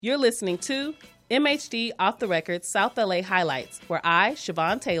You're listening to MHD Off the Record South LA Highlights, where I,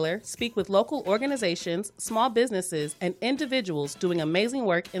 Siobhan Taylor, speak with local organizations, small businesses, and individuals doing amazing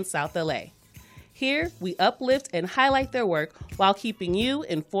work in South LA. Here, we uplift and highlight their work while keeping you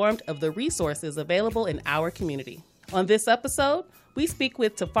informed of the resources available in our community. On this episode, we speak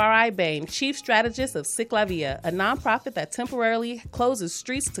with Tafari Bain, Chief Strategist of CicLAvia, a nonprofit that temporarily closes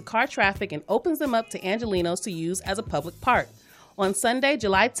streets to car traffic and opens them up to Angelenos to use as a public park. On Sunday,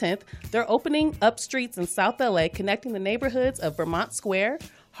 July 10th, they're opening up streets in South LA connecting the neighborhoods of Vermont Square,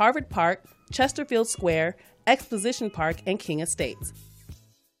 Harvard Park, Chesterfield Square, Exposition Park, and King Estates.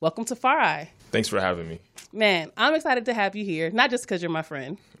 Welcome to Tafari. Thanks for having me. Man, I'm excited to have you here, not just because you're my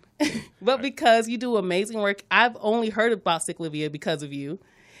friend, but because you do amazing work. I've only heard about CicLAvia because of you,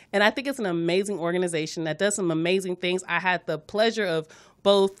 and I think it's an amazing organization that does some amazing things. I had the pleasure of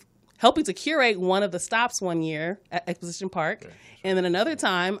both helping to curate one of the stops one year at Exposition Park, and then another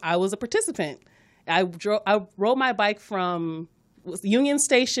time I was a participant. I rode my bike from Union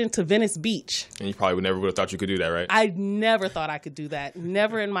Station to Venice Beach. And you probably never would have thought you could do that, right? I never thought I could do that.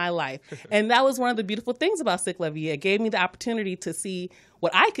 Never in my life. And that was one of the beautiful things about CicLAvia. It gave me the opportunity to see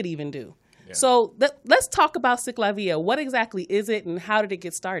what I could even do. Yeah. So let's talk about CicLAvia. What exactly is it and how did it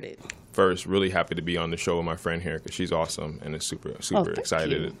get started? First, really happy to be on the show with my friend here because she's awesome and is super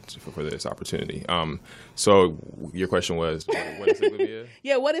excited for this opportunity. So your question was, what is CicLAvia?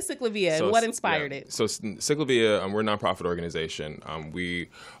 Yeah, what is CicLAvia and what inspired it? So CicLAvia, we're a nonprofit organization. We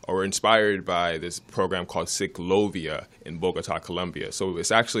are inspired by this program called CicLAvia in Bogota, Colombia. So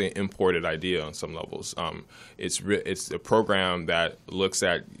it's actually an imported idea on some levels. It's a program that looks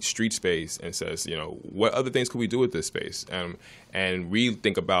at street space and says, what other things could we do with this space? And we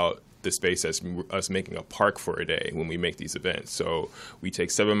think about the space as us making a park for a day when we make these events. So we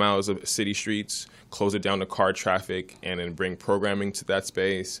take 7 miles of city streets, close it down to car traffic, and then bring programming to that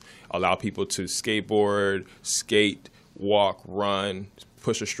space, allow people to skateboard, skate, walk, run,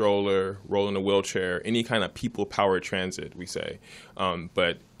 push a stroller, roll in a wheelchair, any kind of people-powered transit, we say.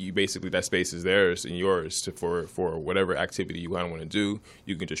 But you basically, that space is theirs and yours for whatever activity you want to do.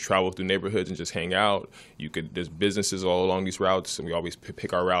 You can just travel through neighborhoods and just hang out. There's businesses all along these routes, and we always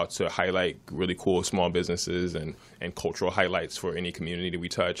pick our routes to highlight really cool small businesses and cultural highlights for any community that we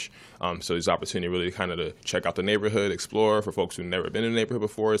touch. So there's opportunity really kind of to check out the neighborhood, explore. For folks who've never been in a neighborhood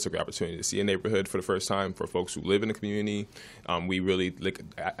before, it's a great opportunity to see a neighborhood for the first time. For folks who live in the community, we really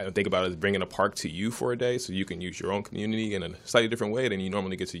think about it as bringing a park to you for a day so you can use your own community in a slightly different way than you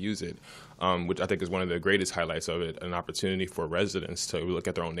normally get to use it, which I think is one of the greatest highlights of it, an opportunity for residents to look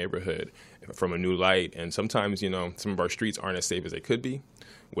at their own neighborhood from a new light. And sometimes, some of our streets aren't as safe as they could be.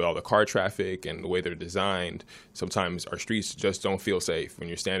 With all the car traffic and the way they're designed, sometimes our streets just don't feel safe when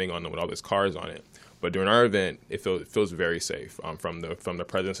you're standing on them with all these cars on it. But during our event, it feels very safe, from the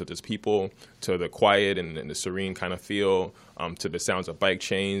presence of just people to the quiet and the serene kind of feel, to the sounds of bike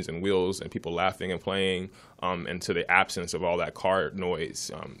chains and wheels and people laughing and playing, and to the absence of all that car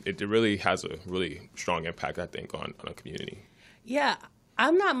noise. It really has a really strong impact, I think, on a community. Yeah.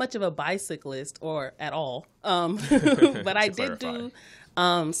 I'm not much of a bicyclist or at all, but I did do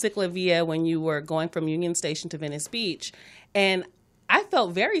CicLAvia when you were going from Union Station to Venice Beach, and I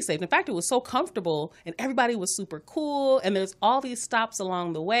felt very safe. In fact, it was so comfortable, and everybody was super cool, and there's all these stops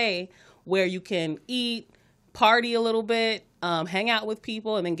along the way where you can eat, party a little bit, hang out with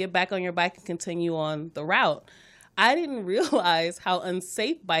people, and then get back on your bike and continue on the route. I didn't realize how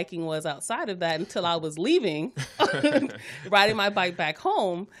unsafe biking was outside of that until I was leaving, riding my bike back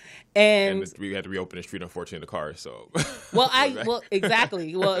home. And we had to reopen the street, unfortunately, the car. So,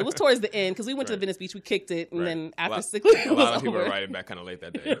 exactly. Well, it was towards the end because we went to the Venice Beach, we kicked it, and then after a CicLAvia lot of people were riding back kind of late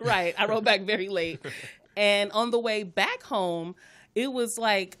that day. Right, I rode back very late, and on the way back home, it was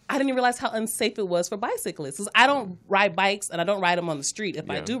like I didn't even realize how unsafe it was for bicyclists. Because I don't ride bikes, and I don't ride them on the street if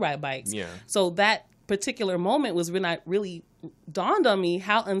I do ride bikes. Yeah. So that particular moment was when I really dawned on me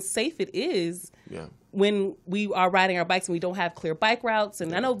how unsafe it is when we are riding our bikes and we don't have clear bike routes.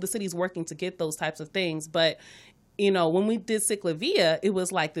 And I know the city's working to get those types of things, but when we did CicLAvia, it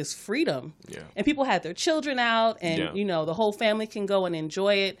was like this freedom. Yeah. And people had their children out and, the whole family can go and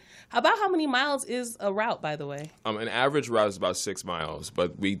enjoy it. About how many miles is a route, by the way? An average route is about 6 miles,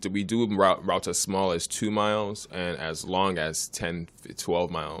 but we do routes as small as 2 miles and as long as 10,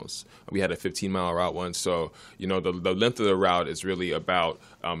 12 miles. We had a 15-mile route once. So, the length of the route is really about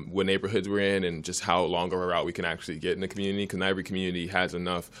what neighborhoods we're in and just how long of a route we can actually get in the community. Because not every community has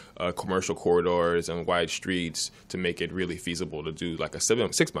enough commercial corridors and wide streets to make it really feasible to do like a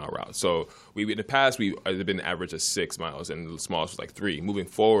 6-mile route. So in the past, we've been average of 6 miles, and the smallest was like 3. Moving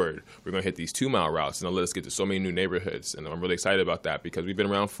forward, we're going to hit these 2-mile routes, and it'll let us get to so many new neighborhoods. And I'm really excited about that because we've been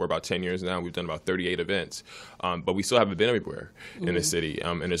around for about 10 years now. We've done about 38 events, but we still haven't been everywhere in the city.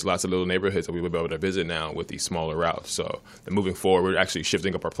 And there's lots of little neighborhoods that we will be able to visit now with these smaller routes. So moving forward, we're actually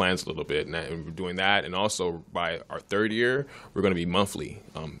shifting up our plans a little bit, and we're doing that. And also by our 3rd year, we're going to be monthly,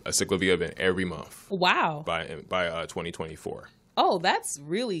 a CicLAvia event every month. Wow! By 2024. Oh, that's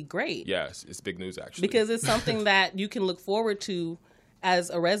really great. Yes, it's big news actually. Because it's something that you can look forward to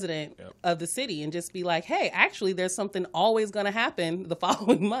as a resident of the city and just be like, hey, actually, there's something always going to happen the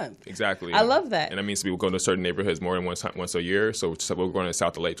following month. Exactly. I love that. And that means we'll go to certain neighborhoods more than once a year. So we're going to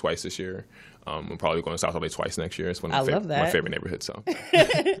South LA twice this year. We're probably going to South LA twice next year. It's one of my favorite neighborhoods. So,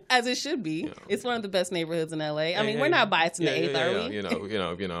 as it should be. It's one of the best neighborhoods in LA. I mean, we're not biased in the 8th, are we?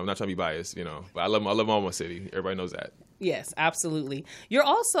 You know, I'm not trying to be biased, but I love my city. Everybody knows that. Yes, absolutely. You're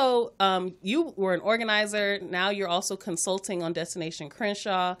also, you were an organizer. Now you're also consulting on Destination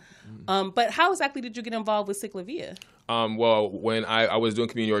Crenshaw. But how exactly did you get involved with CicLAvia? Well, when I was doing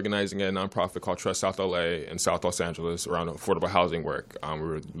community organizing at a nonprofit called Trust South LA in South Los Angeles around affordable housing work, we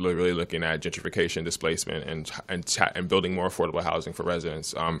were really looking at gentrification, displacement, and building more affordable housing for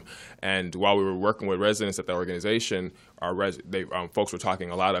residents. And while we were working with residents at the organization, folks were talking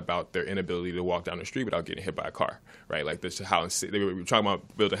a lot about their inability to walk down the street without getting hit by a car, right? Like this house, they were talking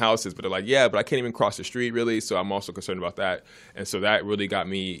about building houses, but they're like, yeah, but I can't even cross the street really, so I'm also concerned about that. And so that really got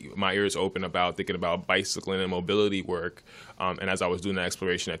my ears open about thinking about bicycling and mobility work. And as I was doing that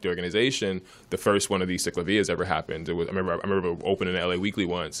exploration at the organization, the first one of these CicLAvias ever happened. I remember opening the LA Weekly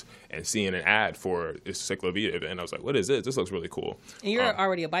once and seeing an ad for this CicLAvia event. And I was like, what is this? This looks really cool. And you're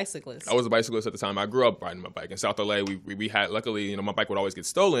already a bicyclist. I was a bicyclist at the time. I grew up riding my bike. In South LA, we had, luckily, my bike would always get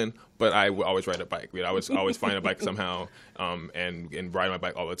stolen, but I would always ride a bike. I would always find a bike somehow and ride my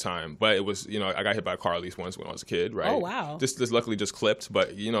bike all the time. But it was, I got hit by a car at least once when I was a kid, right? Oh, wow. Just luckily just clipped, but,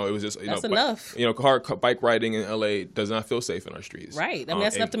 it was just, that's enough. Bike riding in LA does not feel safe in our streets. Right. I mean,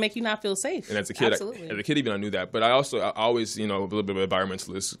 that's enough to make you not feel safe. And as a kid, Absolutely. Even I knew that. But I always, a little bit of an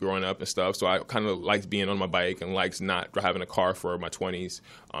environmentalist growing up and stuff. So I kind of liked being on my bike and liked not having a car for my 20s.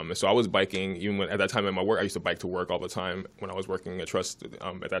 And so I was biking even at that time at my work. I used to bike to work all the time when I was working at Trust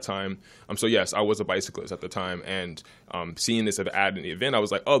at that time. So yes, I was a bicyclist at the time. And seeing this ad in the event, I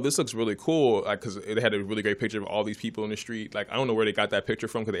was like, oh, this looks really cool. Because it had a really great picture of all these people in the street. Like, I don't know where they got that picture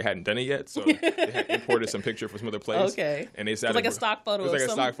from because they hadn't done it yet. So they had imported some picture from some other place. Okay. And they it's like a stock photo. It was like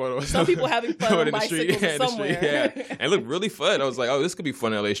a stock photo. Some people having fun on bicycles somewhere. And it looked really fun. I was like, oh, this could be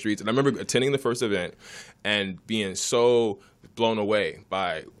fun in LA streets. And I remember attending the first event and being so blown away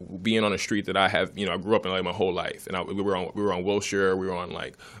by being on a street that I have, I grew up in LA my whole life. And we were on Wilshire, we were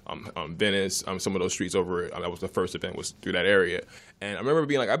on Venice, some of those streets over. That was the first event was through that area. And I remember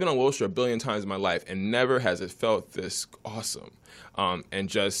being like, I've been on Wilshire a billion times in my life, and never has it felt this awesome. And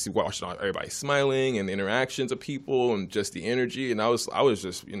just watching everybody smiling and the interactions of people and just the energy. And I was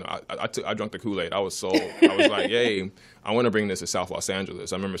just, I drank the Kool-Aid. I was like, hey, I want to bring this to South Los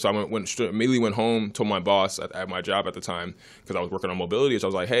Angeles. I remember, so I immediately went home, told my boss at my job at the time, because I was working on mobility. So I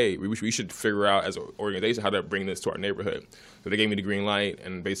was like, hey, we should figure out as an organization how to bring this to our neighborhood. So they gave me the green light,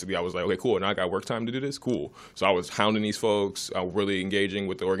 and basically I was like, okay, cool. Now I got work time to do this? Cool. So I was hounding these folks, really engaging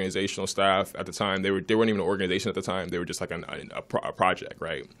with the organizational staff at the time. They weren't even an organization at the time. They were just like a project,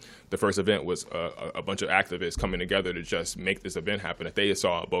 right? The first event was a bunch of activists coming together to just make this event happen that they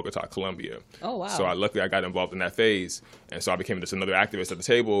saw in Bogota, Colombia. Oh, wow. So luckily I got involved in that phase. And so I became just another activist at the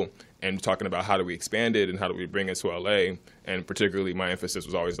table and talking about how do we expand it and how do we bring it to LA. And particularly my emphasis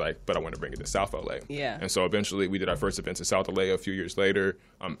was always like, but I want to bring it to South LA. Yeah. And so eventually we did our first event in South LA a few years later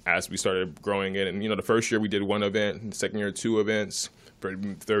as we started growing it. And, the first year we did one event, the second year 2 events,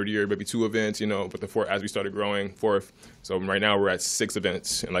 third year maybe 2 events, but as we started growing, 4th. So right now we're at 6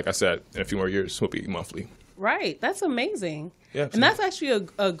 events. And like I said, in a few more years, we'll be monthly. Right. That's amazing. Yeah. And that's actually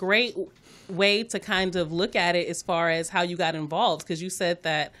a great way to kind of look at it as far as how you got involved, because you said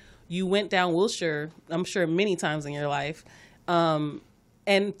that you went down Wilshire, I'm sure, many times in your life.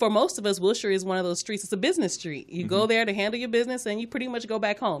 And for most of us, Wilshire is one of those streets. It's a business street. You go there to handle your business, and you pretty much go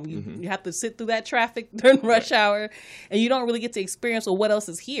back home. You have to sit through that traffic during rush hour, and you don't really get to experience what else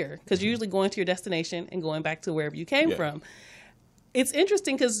is here, because you're usually going to your destination and going back to wherever you came from. It's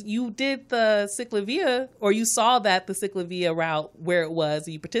interesting because you did the CicLAvia, or you saw that the CicLAvia route where it was,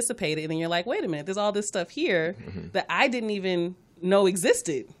 and you participated, and then you're like, wait a minute, there's all this stuff here that I didn't even know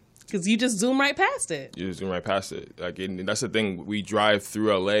existed. Because you just zoom right past it. You just zoom right past it. And that's the thing. We drive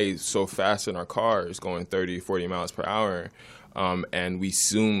through LA so fast in our cars, going 30, 40 miles per hour. and we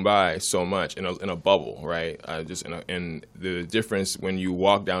zoom by so much in a bubble, right? And the difference when you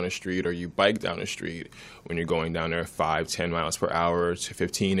walk down the street or you bike down the street, when you're going down there 5-10 miles per hour to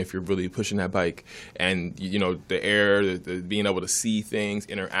 15 if you're really pushing that bike, and the air, the being able to see things,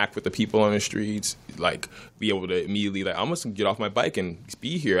 interact with the people on the streets, like be able to immediately I'm just gonna get off my bike and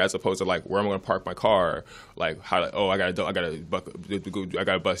be here, as opposed to like where I'm gonna park my car, like how I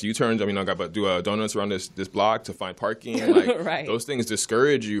gotta bust U-turns. I gotta do donuts around this block to find parking. Like right. Those things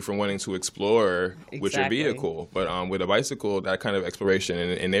discourage you from wanting to explore with your vehicle. But with a bicycle, that kind of exploration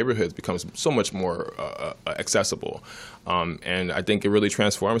in neighborhoods becomes so much more accessible. And I think it really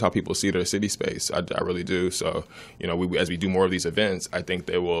transforms how people see their city space. I really do. So, as we do more of these events, I think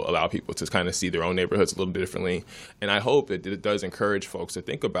they will allow people to kind of see their own neighborhoods a little bit differently. And I hope that it does encourage folks to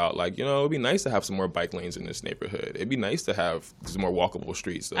think about, it'd be nice to have some more bike lanes in this neighborhood. It'd be nice to have some more walkable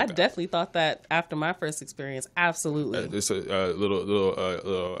streets. I definitely thought that after my first experience. Absolutely. Just a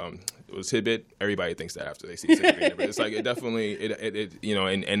little tidbit. Everybody thinks that after they see CicLAvia, but it's like it definitely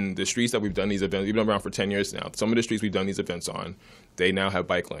and the streets that we've done these events, we've been around for 10 years now. Some of the streets we've done these events on, they now have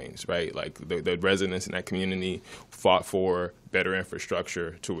bike lanes, right? Like the residents in that community fought for better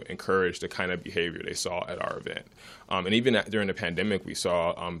infrastructure to encourage the kind of behavior they saw at our event. And even during the pandemic, we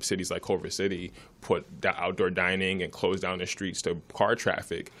saw cities like Culver City put outdoor dining and close down the streets to car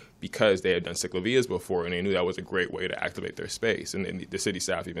traffic because they had done CicLAvias before, and they knew that was a great way to activate their space. And the city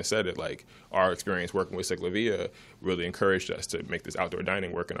staff even said it, like, our experience working with CicLAvia really encouraged us to make this outdoor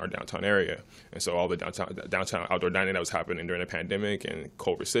dining work in our downtown area. And so all the downtown outdoor dining that was happening during the pandemic in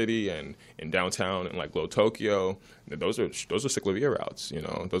Culver City and in downtown and like Little Tokyo, those are CicLAvia routes.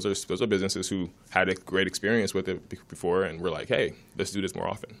 Those are businesses who had a great experience with it before, and we're like, hey, let's do this more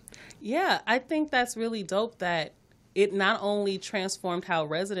often. Yeah, I think that's really dope that it not only transformed how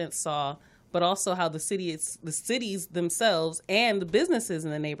residents saw, but also how the cities themselves and the businesses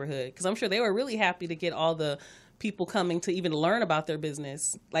in the neighborhood. Because I'm sure they were really happy to get all the people coming to even learn about their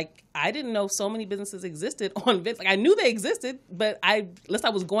business. Like, I didn't know so many businesses existed on events. Like, I knew they existed, but unless I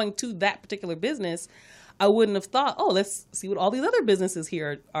was going to that particular business, I wouldn't have thought, oh, let's see what all these other businesses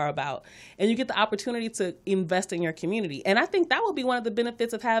here are about. And you get the opportunity to invest in your community. And I think that will be one of the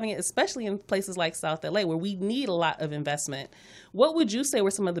benefits of having it, especially in places like South LA, where we need a lot of investment. What would you say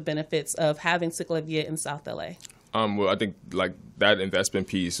were some of the benefits of having CicLAvia in South LA? Well, I think like that investment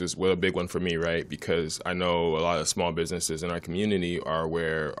piece is a big one for me, right? Because I know a lot of small businesses in our community are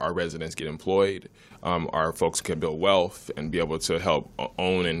where our residents get employed. Our folks can build wealth and be able to help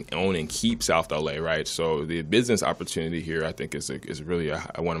own and keep South LA, right? So the business opportunity here, I think, is really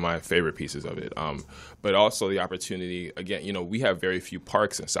one of my favorite pieces of it. But also the opportunity, again, we have very few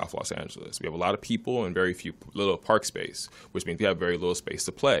parks in South Los Angeles. We have a lot of people and very few little park space, which means we have very little space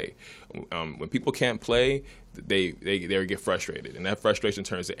to play. When people can't play, they get frustrated, and that frustration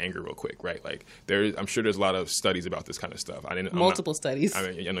turns to anger real quick, right? Like I'm sure there's a lot of studies about this kind of stuff. Multiple studies.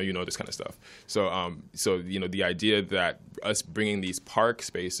 I know this kind of stuff. So the idea that us bringing these park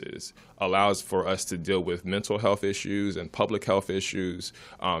spaces allows for us to deal with mental health issues and public health issues,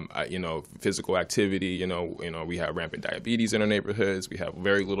 physical activity. We have rampant diabetes in our neighborhoods. We have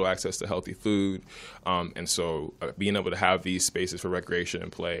very little access to healthy food, and so being able to have these spaces for recreation and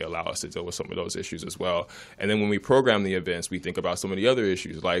play allow us to deal with some of those issues as well. And then when we program the events, we think about some of the other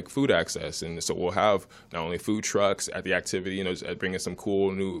issues like food access. And so we'll have not only food trucks at the activity, bringing some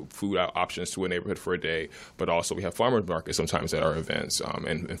cool new food options to a neighborhood for a day, but also we have farmers markets sometimes at our events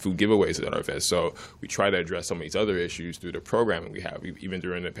and food giveaways at our events. So we try to address some of these other issues through the programming we have. Even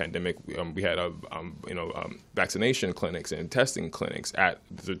during the pandemic, we had vaccination clinics and testing clinics at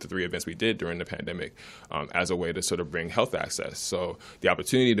the 3 events we did during the pandemic as a way to sort of bring health access. So the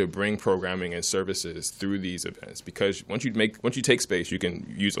opportunity to bring programming and services through these events, because once you take space, you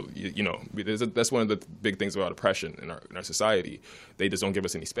can use that's one of the big things about oppression in our society. They just don't give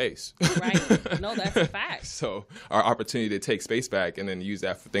us any space. Right. No, that's a fact. So our opportunity to take space back and then use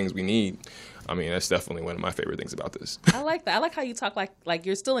that for things we need, that's definitely one of my favorite things about this. I like that. I like how you talk like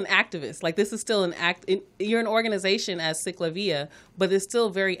you're still an activist. Like this is still you're an organization as CicLAvia, but it's still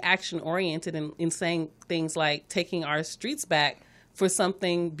very action oriented in saying things like taking our streets back for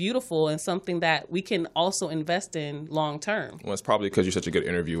something beautiful and something that we can also invest in long term. Well, it's probably because you're such a good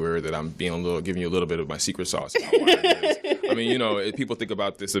interviewer that I'm giving you a little bit of my secret sauce about why it is. People think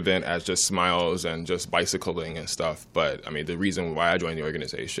about this event as just smiles and just bicycling and stuff, but the reason why I joined the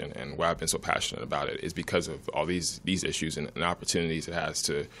organization and why I've been so passionate about it is because of all these issues and opportunities it has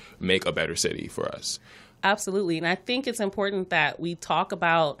to make a better city for us. Absolutely. And I think it's important that we talk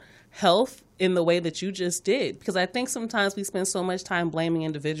about health in the way that you just did. Because I think sometimes we spend so much time blaming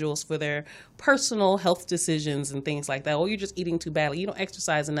individuals for their personal health decisions and things like that. Oh, you're just eating too badly. You don't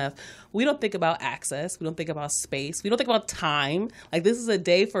exercise enough. We don't think about access. We don't think about space. We don't think about time. Like, this is a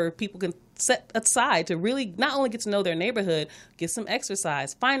day for people can set aside to really not only get to know their neighborhood, get some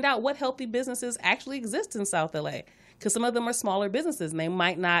exercise, find out what healthy businesses actually exist in South LA. Because some of them are smaller businesses and they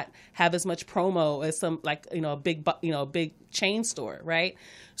might not have as much promo as some, like, a big chain store, right?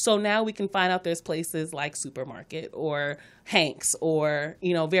 So now we can find out there's places like Supermarket or Hank's or,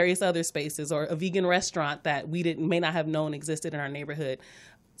 various other spaces, or a vegan restaurant that we may not have known existed in our neighborhood.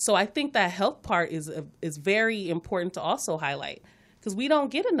 So I think that health part is very important to also highlight, because we don't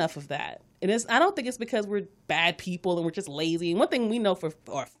get enough of that. And I don't think it's because we're bad people and we're just lazy. And one thing we know for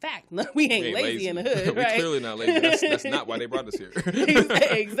a fact, we ain't lazy in the hood, right? We're clearly not lazy. That's not why they brought us here.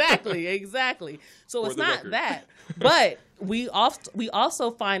 Exactly. So it's not that. But we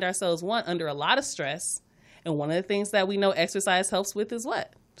also find ourselves, under a lot of stress. And one of the things that we know exercise helps with is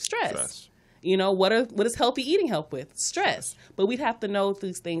what? Stress. What does healthy eating help with? Stress. But we'd have to know if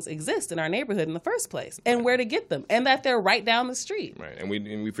these things exist in our neighborhood in the first place, and where to get them, and that they're right down the street. Right, and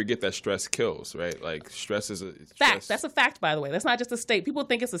we forget that stress kills, right? Like, stress is a fact. That's a fact, by the way. That's not just a state. People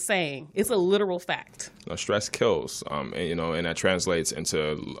think it's a saying. It's a literal fact. No, stress kills, and that translates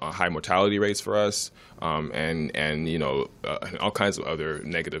into high mortality rates for us, and all kinds of other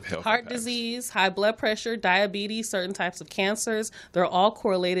negative health Heart impacts. Disease, high blood pressure, diabetes, certain types of cancers. They're all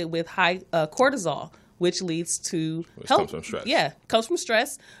correlated with high cortisol, which leads to health. Comes from stress. Yeah, comes from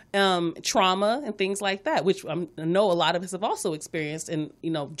stress, trauma, and things like that, which I know a lot of us have also experienced, and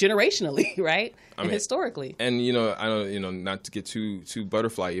generationally, right, and historically. And I don't, not to get too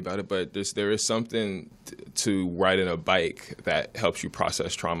butterfly about it, but there is something to riding a bike that helps you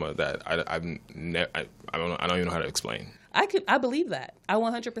process trauma that I don't even know how to explain. I believe that. I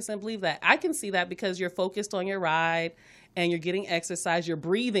 100% believe that. I can see that because you're focused on your ride and you're getting exercise, you're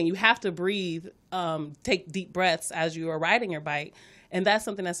breathing. You have to breathe, take deep breaths as you are riding your bike. And that's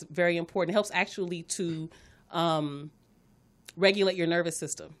something that's very important. It helps actually to regulate your nervous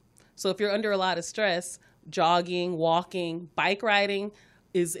system. So if you're under a lot of stress, jogging, walking, bike riding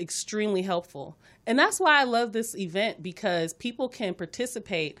is extremely helpful. And that's why I love this event, because people can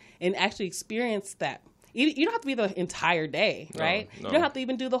participate and actually experience that. You don't have to be the entire day, right? No. You don't have to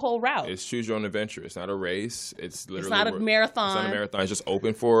even do the whole route. It's choose your own adventure. It's not a race. It's not a marathon. It's not a marathon. It's just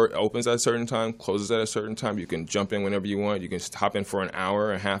opens at a certain time, closes at a certain time. You can jump in whenever you want. You can hop in for an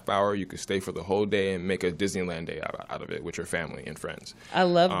hour, a half hour. You can stay for the whole day and make a Disneyland day out of it with your family and friends. I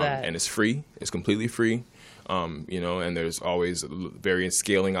love that. And it's free. It's completely free. And there's always various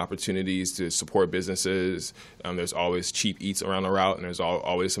scaling opportunities to support businesses. There's always cheap eats around the route, and there's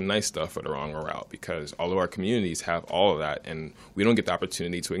always some nice stuff along the route, because all of our communities have all of that, and we don't get the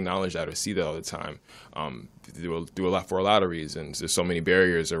opportunity to acknowledge that or see that all the time. Do a lot for a lot of reasons. There's so many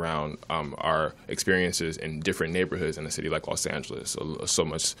barriers around our experiences in different neighborhoods in a city like Los Angeles. So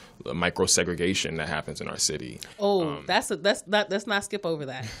much micro segregation that happens in our city. Let's not skip over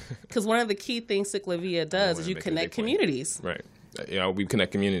that, because one of the key things CicLAvia does is you connect communities. Right. We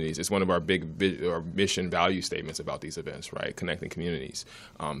connect communities. It's one of our big our mission value statements about these events, right? Connecting communities,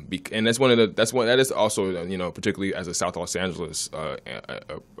 and that is also particularly as a South Los Angeles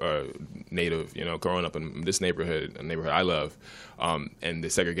native, growing up in this neighborhood, a neighborhood I love, and the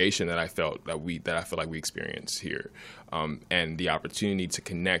segregation that I feel like we experience here, and the opportunity to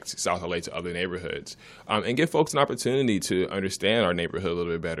connect South LA to other neighborhoods, and give folks an opportunity to understand our neighborhood a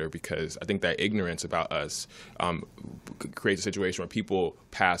little bit better, because I think that ignorance about us creates a situation where people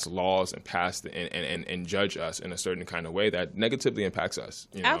pass laws and judge us in a certain kind of way that negatively impacts us.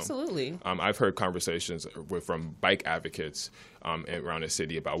 Absolutely. I've heard conversations from bike advocates around the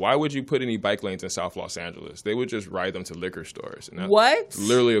city about, why would you put any bike lanes in South Los Angeles? They would just ride them to liquor stores. And what?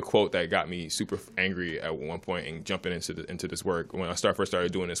 Literally a quote that got me super angry at one point and jumping into this work. When I first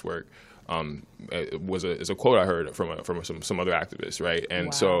started doing this work, is a quote I heard from some other activists, right? And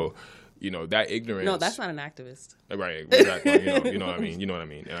wow. So, that ignorance. No, that's not an activist. Right, exactly. You know what I mean. You know what I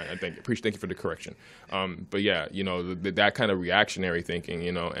mean. And I thank you for the correction. But yeah, that kind of reactionary thinking,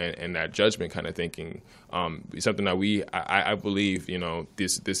 and that judgment kind of thinking, is something that I believe,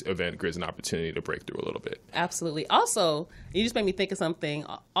 this event gives an opportunity to break through a little bit. Absolutely. Also, you just made me think of something.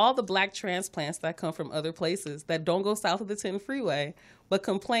 All the black transplants that come from other places that don't go south of the 10 freeway, but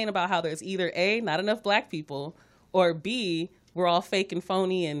complain about how there's either A, not enough black people, or B, we're all fake and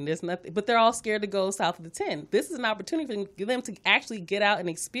phony and there's nothing, but they're all scared to go south of the 10. This is an opportunity for them to actually get out and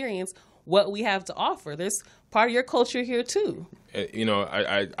experience what we have to offer. There's part of your culture here too.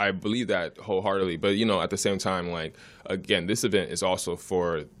 I believe that wholeheartedly, but at the same time, like, again, this event is also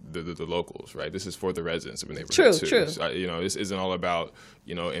for the locals, right? This is for the residents of the neighborhood True, too. true. So, this isn't all about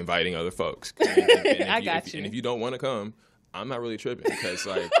inviting other folks. I got you. And if you don't want to come, I'm not really tripping because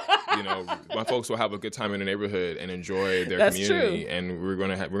my folks will have a good time in the neighborhood and enjoy their community, and we're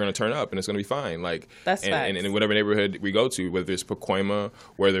gonna turn up and it's gonna be fine. That's and in whatever neighborhood we go to, whether it's Pacoima,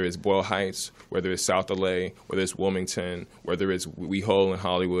 whether it's Boyle Heights, whether it's South LA, whether it's Wilmington, whether it's WeHo in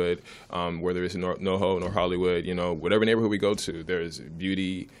Hollywood, whether it's NoHo, North Hollywood, whatever neighborhood we go to, there's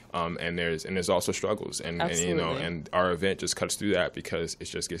beauty, and there's also struggles, and our event just cuts through that because it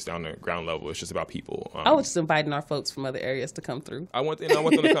just gets down to ground level. It's just about people. I was just inviting our folks from other areas to come through. I want them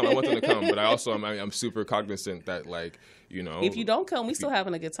to come. But I'm super cognizant that if you don't come, we still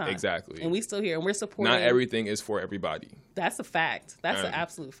having a good time. Exactly. And we still here and we're supporting. Not everything is for everybody. That's a fact. That's an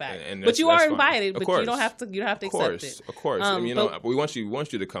absolute fact. But you are invited. But you don't have to accept it. Of course. We want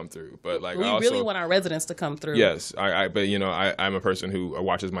you to come through. But we really want our residents to come through. Yes. I'm a person who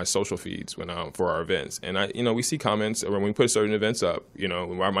watches my social feeds for our events, and we see comments when we put certain events up.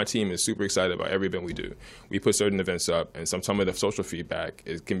 My team is super excited about every event we do. We put certain events up, and some of the social feedback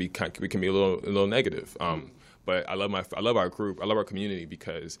can be a little negative. But I love our group. I love our community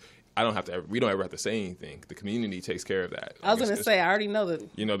because we don't ever have to say anything. The community takes care of that. I was going to say, I already know that.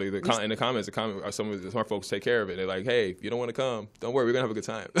 In the comments, some of the smart folks take care of it. They're like, hey, if you don't want to come, don't worry, we're going to have a good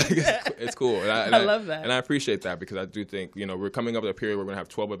time. It's cool. And I love that. And I appreciate that because I do think, we're coming up with a period where we're going to have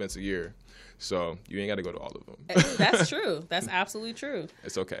 12 events a year. So you ain't got to go to all of them. That's true. That's absolutely true.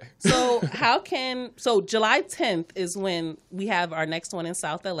 It's okay. So July 10th is when we have our next one in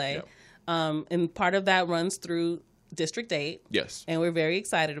South LA. Yep. And part of that runs through District 8. Yes. And we're very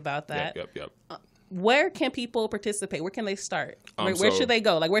excited about that. Yep. Where can people participate? Where can they start? Where should they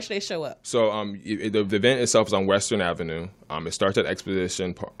go? Where should they show up? So the event itself is on Western Avenue. It starts at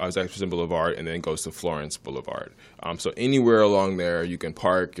Exposition Boulevard and then goes to Florence Boulevard. So anywhere along there, you can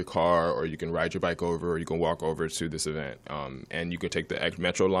park your car or you can ride your bike over or you can walk over to this event. And you can take the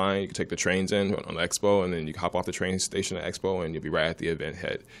Metro line, you can take the trains in on Expo, and then you can hop off the train station at Expo and you'll be right at the event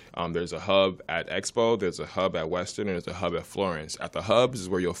head. There's a hub at Expo, there's a hub at Western, and there's a hub at Florence. At the hubs is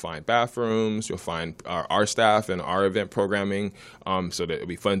where you'll find bathrooms, you'll find our staff and our event programming, so that it'll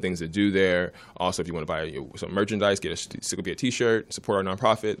be fun things to do there. Also, if you want to buy some merchandise, get a CicLAvia t-shirt, support our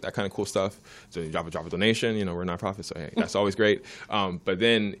nonprofit, that kind of cool stuff. So you drop a donation. We're a nonprofit, so hey, that's always great. But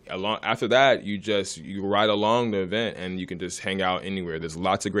then after that, you ride along the event and you can just hang out anywhere. There's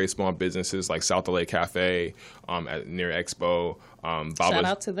lots of great small businesses like South LA Cafe near Expo. Shout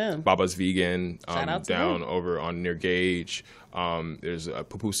out to them. Baba's Vegan down over on near Gage. There's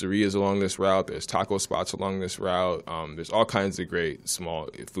pupuserias along this route. There's taco spots along this route. There's all kinds of great small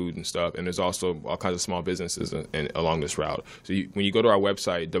food and stuff. And there's also all kinds of small businesses along this route. So when you go to our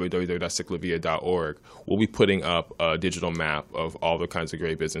website, www.CicLAvia.org, we'll be putting up a digital map of all the kinds of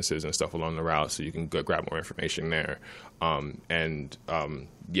great businesses and stuff along the route so you can grab more information there.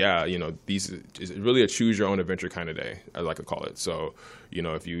 These is really a choose your own adventure kind of day, I like to call it. So,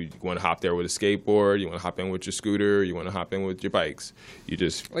 if you want to hop there with a skateboard, you want to hop in with your scooter, you want to hop in with your bikes, you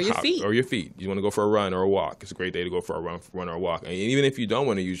just or your feet. You want to go for a run or a walk. It's a great day to go for a run or a walk. And even if you don't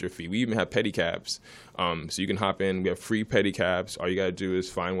want to use your feet, we even have pedicabs. So you can hop in. We have free pedicabs. All you got to do is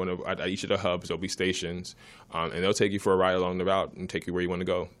find one at each of the hubs. There'll be stations, and they'll take you for a ride along the route and take you where you want to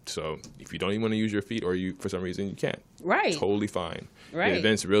go. So if you don't even want to use your feet, or for some reason you can't, right? Totally fine. Right. The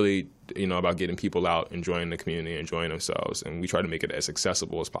event's really about getting people out, enjoying the community, enjoying themselves, and we try to make it as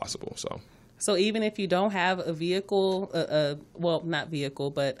accessible as possible. So even if you don't have a vehicle, not vehicle,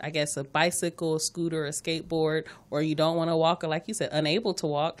 but I guess a bicycle, a scooter, a skateboard, or you don't want to walk, or like you said, unable to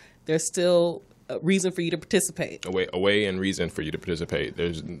walk, there's still a reason for you to participate. A way and reason for you to participate.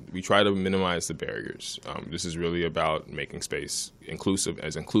 We try to minimize the barriers. This is really about making space inclusive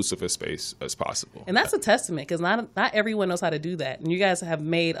as space as possible. And that's a testament because not everyone knows how to do that. And you guys have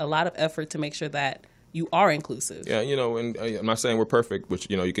made a lot of effort to make sure that you are inclusive. Yeah, and I'm not saying we're perfect, but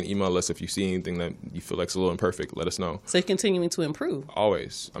you can email us if you see anything that you feel like is a little imperfect. Let us know. So you're continuing to improve.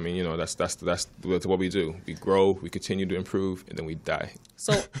 Always. I mean, that's what we do. We grow, we continue to improve, and then we die.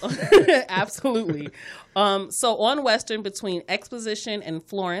 So absolutely. So on Western between Exposition and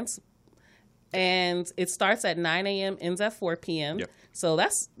Florence, and it starts at 9 a.m., ends at 4 p.m. Yep. So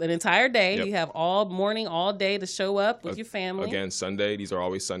that's an entire day. Yep. You have all morning, all day to show up with your family. Again, Sunday. These are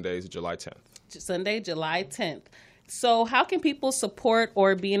always Sundays, July 10th. Sunday, July 10th. So how can people support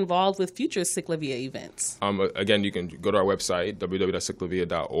or be involved with future CicLAvia events? Again, you can go to our website,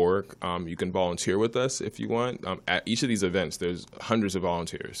 www.ciclavia.org. You can volunteer with us if you want. At each of these events, there's hundreds of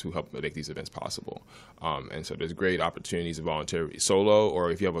volunteers who help make these events possible. And so there's great opportunities to volunteer solo,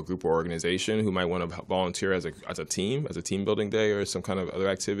 or if you have a group or organization who might want to volunteer as a team building day or some kind of other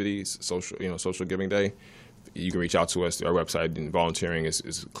activities, social giving day. You can reach out to us through our website, and volunteering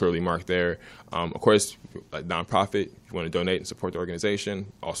is clearly marked there. Of course, like nonprofit, if you want to donate and support the organization,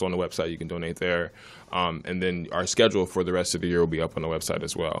 also on the website, you can donate there. And then our schedule for the rest of the year will be up on the website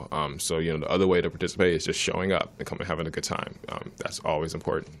as well. So, the other way to participate is just showing up and coming, having a good time. That's always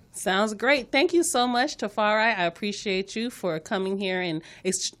important. Sounds great. Thank you so much, Tafari. I appreciate you for coming here and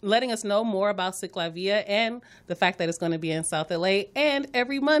letting us know more about CicLAvia and the fact that it's going to be in South LA and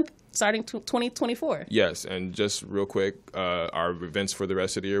every month starting 2024. Yes, and just real quick, our events for the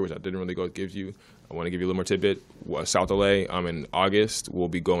rest of the year, which I didn't really give you, I want to give you a little more tidbit. South LA, in August, we'll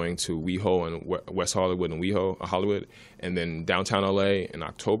be going to WeHo and West Hollywood and Hollywood, and then downtown LA in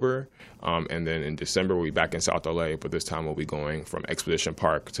October, and then in December we'll be back in South LA, but this time we'll be going from Expedition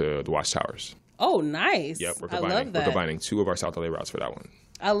Park to the Watchtowers. Oh, nice. Yep, I love that. We're combining two of our South LA routes for that one.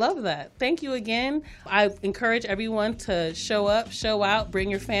 I love that. Thank you again. I encourage everyone to show up, show out, bring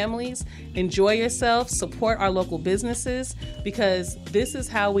your families, enjoy yourself, support our local businesses, because this is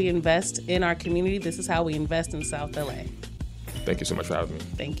how we invest in our community. This is how we invest in South LA. Thank you so much for having me.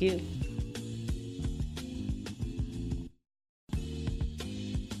 Thank you.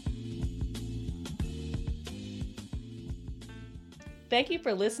 Thank you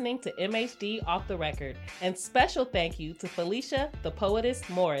for listening to MHD Off the Record, and special thank you to Felicia, the poetess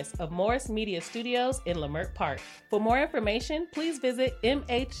Morris of Morris Media Studios in Leimert Park. For more information, please visit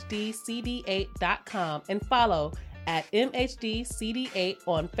mhdcd8.com and follow at mhdcd8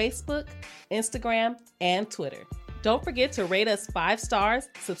 on Facebook, Instagram, and Twitter. Don't forget to rate us 5 stars,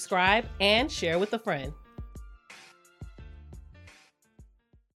 subscribe, and share with a friend.